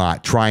parking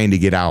lot trying to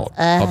get out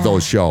of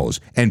those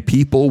shows. And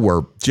people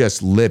were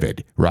just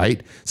livid,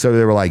 right? So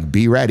they were like,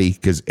 be ready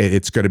because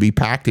it's going to be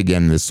packed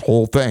again, this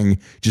whole thing.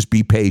 Just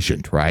be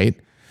patient, right?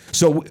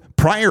 So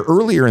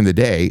earlier in the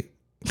day,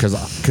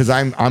 because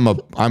I'm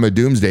a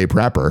doomsday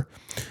prepper,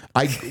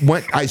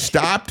 I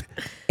stopped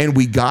and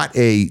we got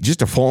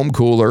just a foam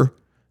cooler,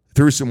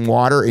 threw some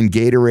water and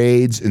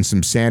Gatorades and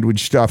some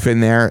sandwich stuff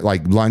in there,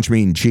 like lunch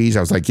meat and cheese. I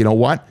was like, you know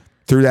what?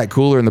 Threw that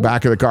cooler in the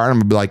back of the car.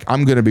 And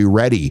I'm going to be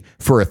ready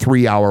for a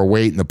 3-hour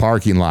wait in the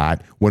parking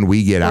lot when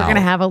we get out. We're going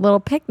to have a little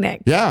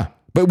picnic. Yeah,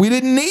 but we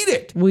didn't need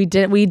it. We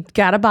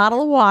got a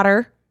bottle of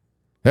water.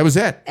 That was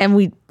it. And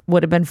we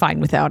would have been fine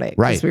without it.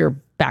 Right. Because we were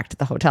back to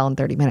the hotel in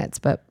 30 minutes.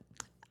 But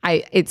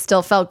it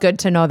still felt good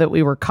to know that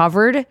we were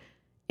covered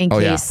in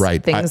case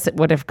things that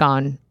would have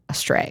gone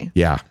astray.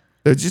 Yeah.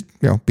 Just,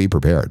 be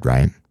prepared,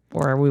 right?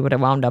 Or we would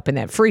have wound up in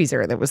that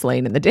freezer that was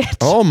laying in the ditch.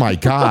 Oh my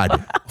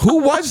God.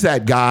 Who was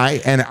that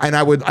guy? And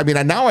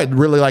now I'd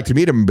really like to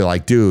meet him and be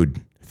like, dude,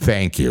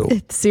 thank you.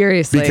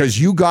 Seriously. Because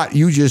you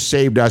just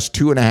saved us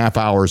 2.5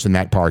 hours in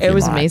that parking lot. It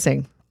was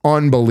amazing.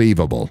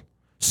 Unbelievable.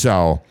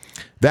 So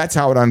that's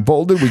how it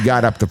unfolded. We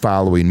got up the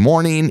following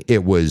morning.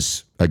 It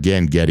was,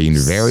 again, getting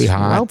very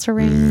hot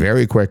sweltering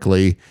very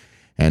quickly.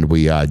 And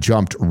we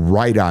jumped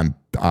right on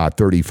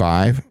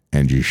 35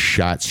 and just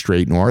shot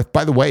straight north.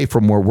 By the way,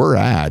 from where we're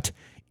at,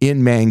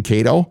 in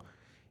Mankato,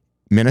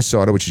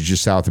 Minnesota, which is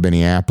just south of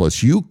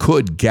Minneapolis, you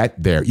could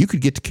get there. You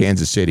could get to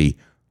Kansas City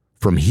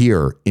from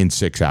here in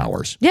 6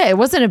 hours. Yeah, it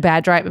wasn't a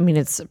bad drive. I mean,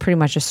 it's pretty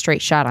much a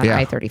straight shot on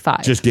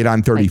I-35. Just get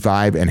on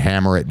 35 and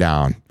hammer it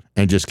down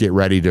and just get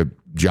ready to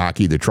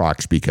jockey the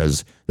trucks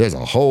because there's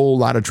a whole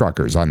lot of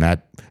truckers on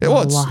that.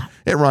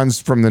 It runs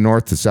from the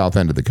north to south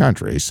end of the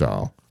country,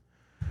 so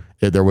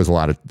there was a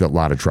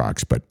lot of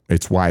trucks, but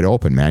it's wide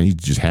open, man. You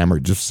just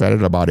set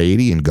it about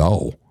 80 and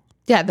go.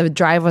 Yeah, the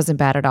drive wasn't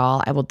bad at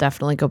all. I will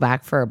definitely go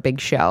back for a big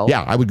show.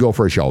 Yeah, I would go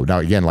for a show. Now,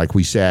 again, like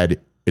we said,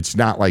 it's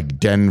not like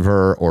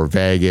Denver or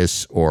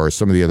Vegas or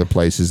some of the other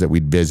places that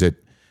we'd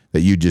visit that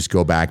you just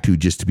go back to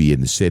just to be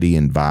in the city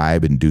and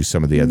vibe and do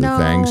some of the other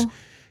things.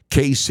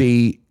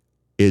 KC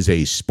is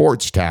a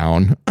sports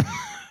town.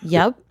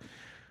 Yep.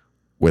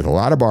 With a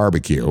lot of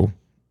barbecue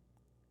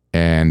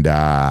and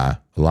a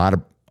lot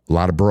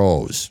of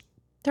bros.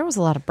 There was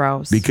a lot of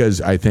bros. because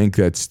I think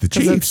that's the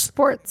Because of Chiefs.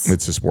 sports.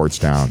 It's a sports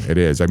town. It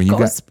is. I mean,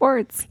 Go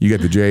sports. you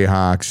got the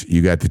Jayhawks,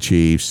 you got the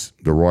Chiefs.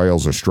 The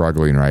Royals are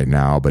struggling right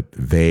now, but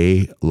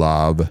they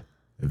love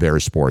their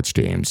sports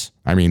teams.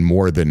 I mean,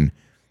 more than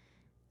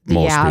The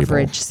most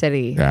average people.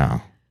 city. Yeah.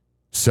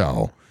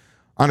 So,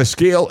 on a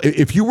scale,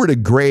 if you were to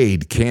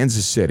grade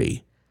Kansas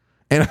City,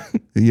 and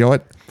you know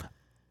what?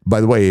 By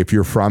the way, if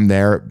you're from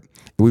there,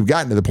 we've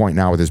gotten to the point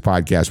now with this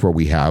podcast where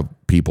we have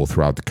people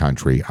throughout the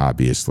country,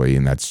 obviously,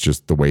 and that's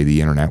just the way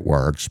the internet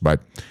works.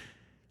 But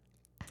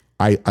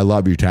I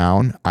love your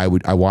town. I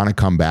want to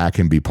come back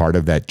and be part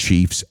of that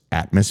Chiefs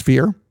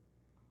atmosphere.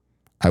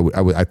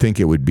 I think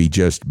it would be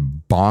just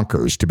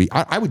bonkers to be.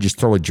 I would just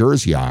throw a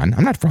jersey on.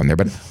 I'm not from there,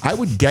 but I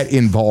would get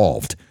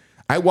involved.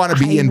 I want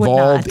to be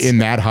involved in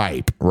that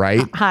hype,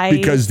 right?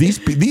 Because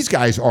these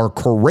guys are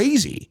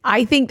crazy.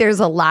 I think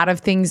there's a lot of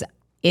things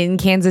in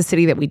Kansas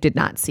City that we did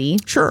not see.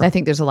 Sure. I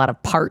think there's a lot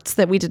of parts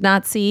that we did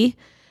not see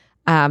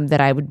that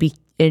I would be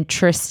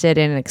interested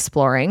in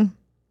exploring.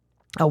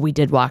 Oh, we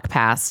did walk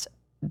past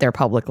their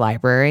public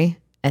library,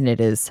 and it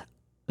is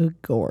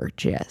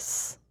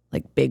gorgeous.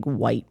 Like big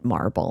white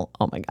marble.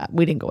 Oh my God.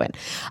 We didn't go in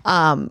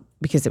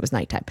because it was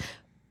nighttime.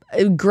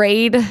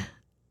 Grade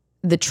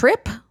the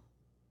trip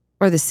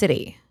or the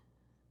city?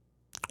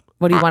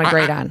 What do you want to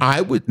grade on?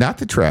 I would, not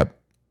the trip,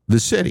 the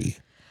city.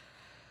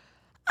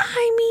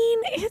 I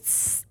mean,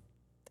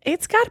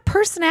 it's got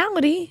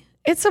personality.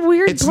 It's a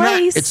weird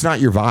place. It's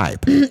not your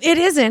vibe. It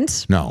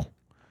isn't. No.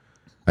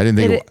 I didn't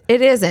think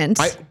it isn't.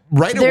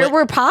 There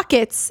were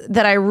pockets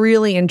that I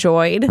really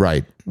enjoyed.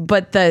 Right.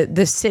 But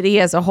the city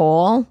as a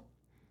whole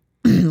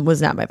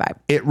was not my vibe.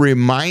 It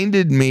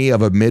reminded me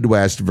of a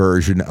Midwest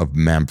version of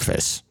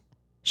Memphis.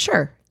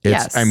 Sure.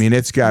 Yes. I mean,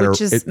 it's got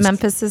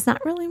Memphis is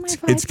not really my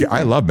vibe.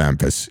 I love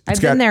Memphis.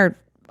 I've been there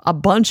a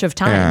bunch of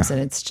times,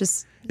 and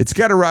it's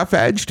got a rough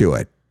edge to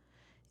it.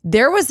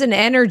 There was an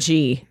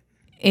energy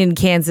in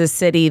Kansas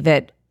City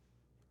that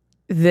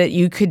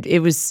you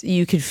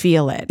could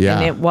feel it. Yeah.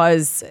 And it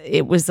was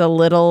a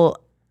little,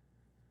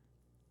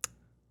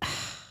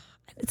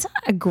 it's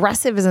not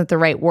aggressive isn't the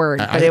right word,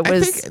 but I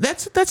think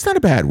that's not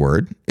a bad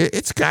word.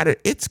 It's got a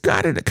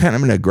kind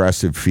of an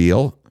aggressive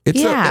feel.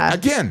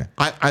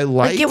 I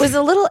like it was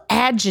a little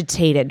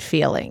agitated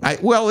feeling.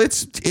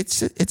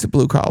 It's a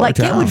blue collar like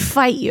town. It would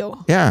fight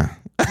you. Yeah.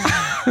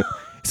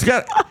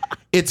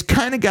 It's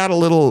kind of got a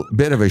little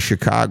bit of a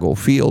Chicago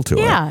feel to it.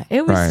 Yeah,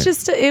 it was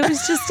just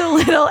a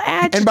little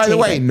agitated. And by the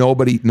way,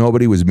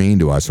 nobody was mean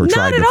to us or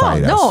tried to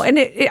fight us. No, and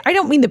I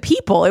don't mean the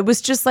people. It was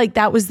just like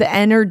that was the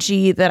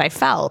energy that I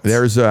felt.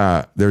 There's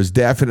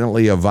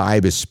definitely a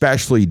vibe,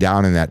 especially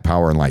down in that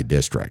Power and Light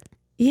district.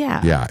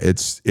 Yeah. Yeah,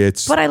 it's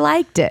But I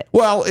liked it.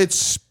 Well, it's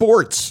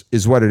sports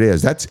is what it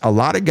is. That's a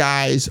lot of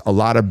guys, a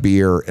lot of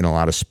beer, and a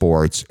lot of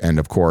sports. And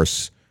of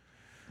course,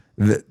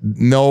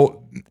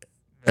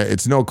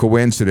 it's no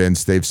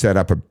coincidence they've set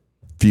up a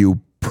few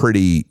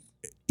pretty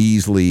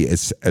easily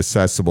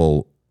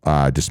accessible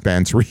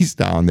dispensaries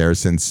down there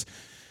since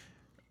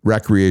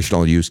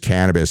recreational use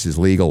cannabis is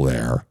legal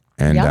there.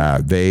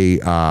 And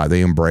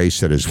they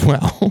embrace it as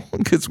well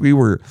because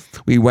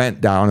we went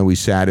down and we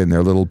sat in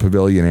their little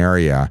pavilion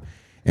area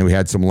and we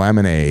had some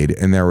lemonade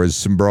and there was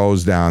some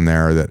bros down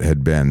there that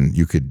had been,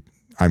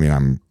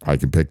 I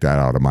can pick that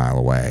out a mile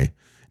away.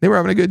 They were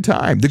having a good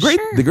time.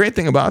 The great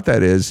thing about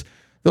that is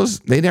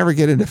they never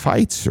get into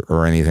fights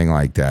or anything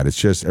like that. It's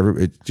just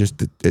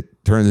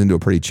it turns into a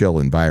pretty chill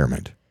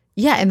environment.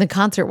 Yeah, and the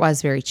concert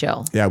was very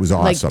chill. Yeah, it was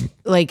awesome.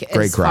 Like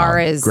great as crowd. Far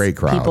as great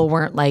crowd. People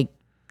weren't like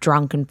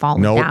drunk and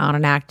falling down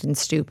and acting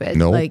stupid.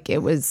 Nope. Like it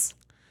was.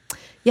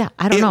 Yeah,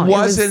 I don't know.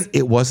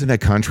 It wasn't a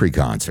country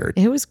concert.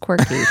 It was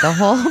quirky. The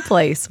whole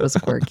place was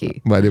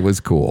quirky. But it was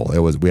cool.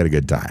 We had a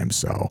good time.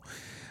 So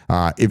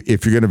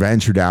if you're going to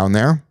venture down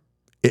there,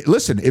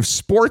 listen, if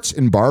sports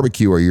and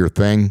barbecue are your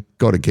thing,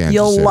 go to Kansas City.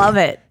 You'll love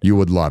it. You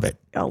would love it.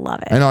 You'll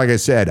love it. And like I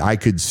said, I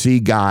could see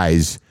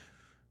guys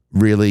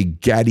really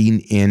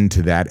getting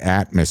into that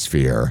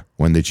atmosphere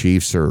when the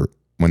Chiefs are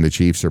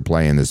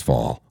playing this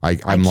fall. I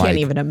can't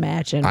even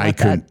imagine what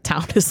that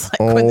town is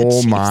like when the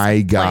Chiefs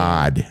my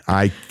God.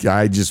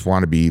 I just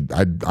want to be,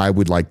 I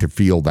would like to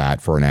feel that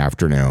for an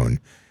afternoon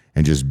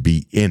and just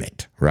be in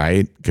it,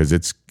 right? Because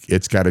it's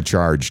got a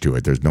charge to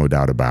it. There's no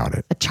doubt about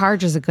it. A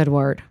charge is a good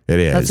word. It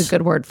is. That's a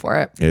good word for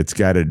it. It's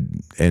got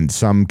and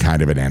some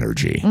kind of an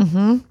energy.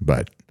 Mm-hmm.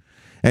 But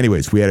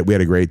anyways, we had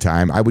a great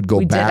time.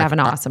 We did have an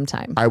awesome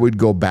time. I would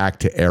go back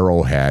to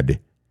Arrowhead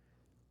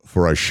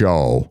for a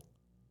show.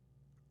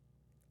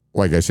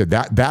 Like I said,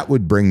 that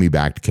would bring me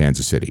back to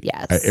Kansas City.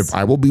 Yes. If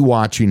I will be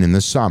watching in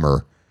the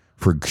summer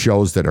for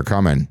shows that are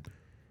coming,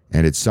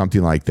 and it's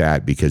something like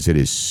that because it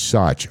is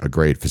such a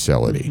great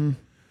facility. Mm-hmm.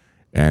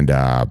 And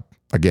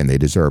again, they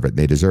deserve it.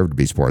 They deserve to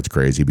be sports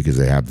crazy because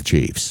they have the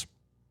Chiefs.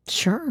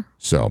 Sure.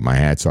 So my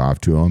hat's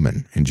off to them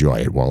and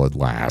enjoy it while it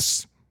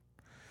lasts.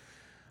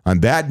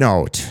 On that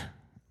note,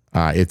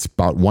 it's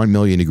about 1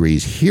 million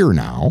degrees here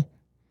now.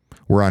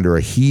 We're under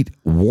a heat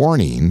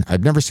warning.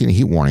 I've never seen a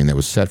heat warning that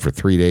was set for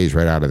 3 days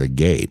right out of the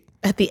gate.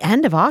 At the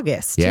end of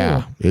August, too.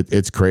 Yeah,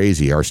 it's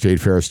crazy. Our state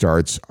fair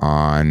starts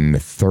on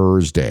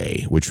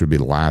Thursday, which would be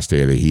the last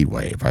day of the heat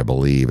wave, I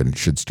believe, and it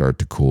should start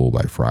to cool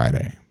by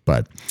Friday.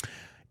 But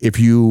if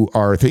you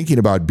are thinking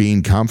about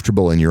being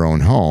comfortable in your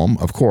own home,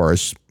 of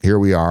course, here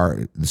we are.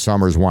 The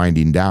summer's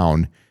winding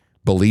down.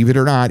 Believe it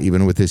or not,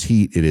 even with this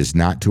heat, it is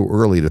not too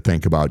early to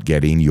think about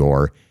getting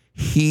your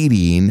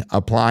heating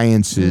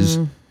appliances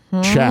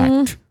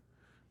checked.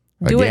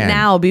 Do it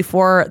now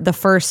before the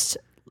first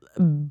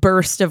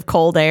burst of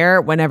cold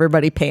air when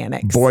everybody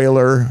panics.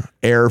 Boiler,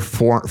 air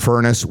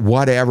furnace,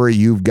 whatever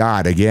you've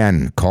got.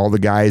 Again, call the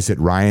guys at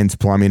Ryan's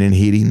Plumbing and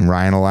Heating,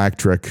 Ryan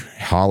Electric.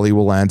 Holly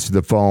will answer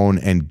the phone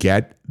and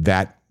get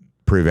that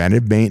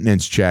preventive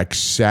maintenance check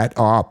set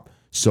up.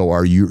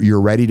 So you're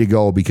ready to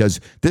go,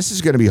 because this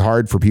is going to be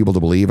hard for people to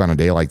believe on a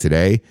day like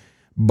today.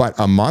 But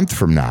a month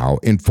from now,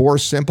 in 4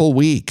 simple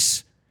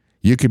weeks,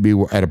 you could be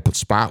at a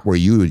spot where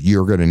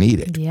you're going to need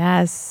it.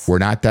 Yes. We're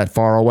not that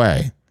far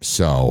away.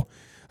 So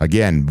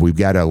again, we've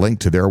got a link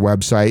to their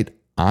website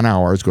on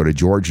ours. Go to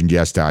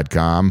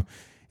georgeandjess.com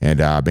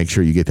and make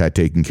sure you get that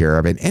taken care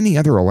of. And any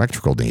other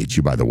electrical needs,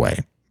 by the way.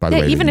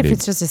 Even if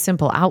it's just a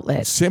simple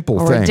outlet. Simple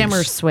or things. A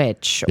dimmer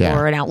switch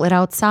or an outlet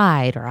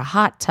outside or a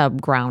hot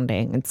tub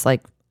grounding. It's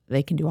like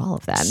they can do all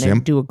of that, and they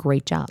do a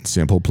great job.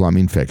 Simple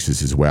plumbing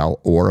fixes as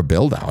well, or a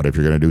build out if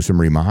you're going to do some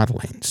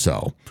remodeling.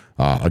 So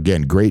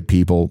again, great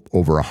people,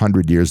 over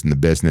 100 years in the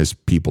business.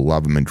 People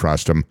love them and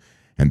trust them,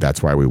 and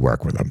that's why we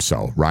work with them.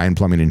 So Ryan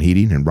Plumbing and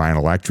Heating and Ryan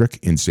Electric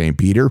in St.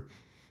 Peter.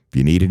 If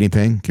you need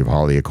anything, give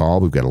Holly a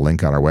call. We've got a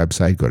link on our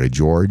website. Go to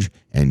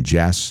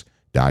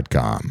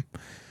georgeandjess.com.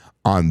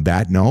 On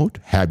that note,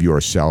 have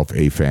yourself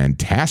a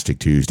fantastic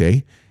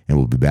Tuesday, and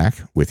we'll be back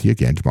with you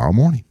again tomorrow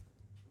morning.